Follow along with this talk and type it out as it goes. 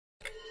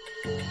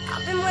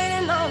I've been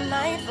waiting all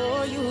night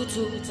for you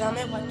to tell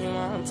me what you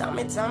want. Tell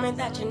me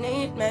that you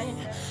need me.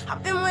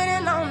 I've been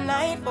waiting all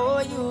night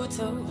for you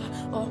to,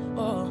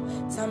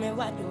 tell me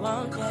what you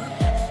want,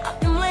 yeah. I've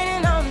been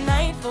waiting all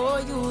night for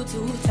you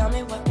to tell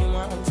me what you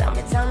want. Tell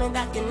me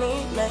that you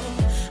need me.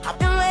 I've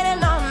been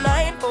waiting all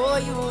night for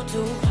you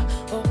to,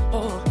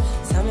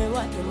 tell me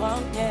what you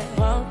want, yeah,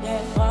 want,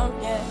 yeah,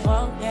 want, yeah,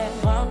 want,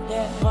 yeah, want,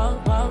 yeah,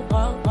 want, want,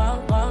 want,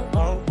 want, want,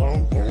 want,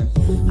 want,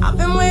 yeah. I've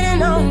been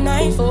waiting all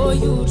night for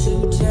you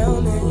to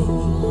tell me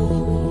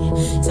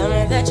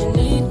that you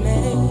need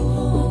me.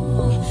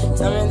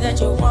 Tell me that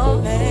you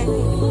want me.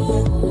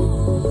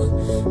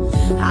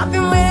 I've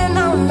been waiting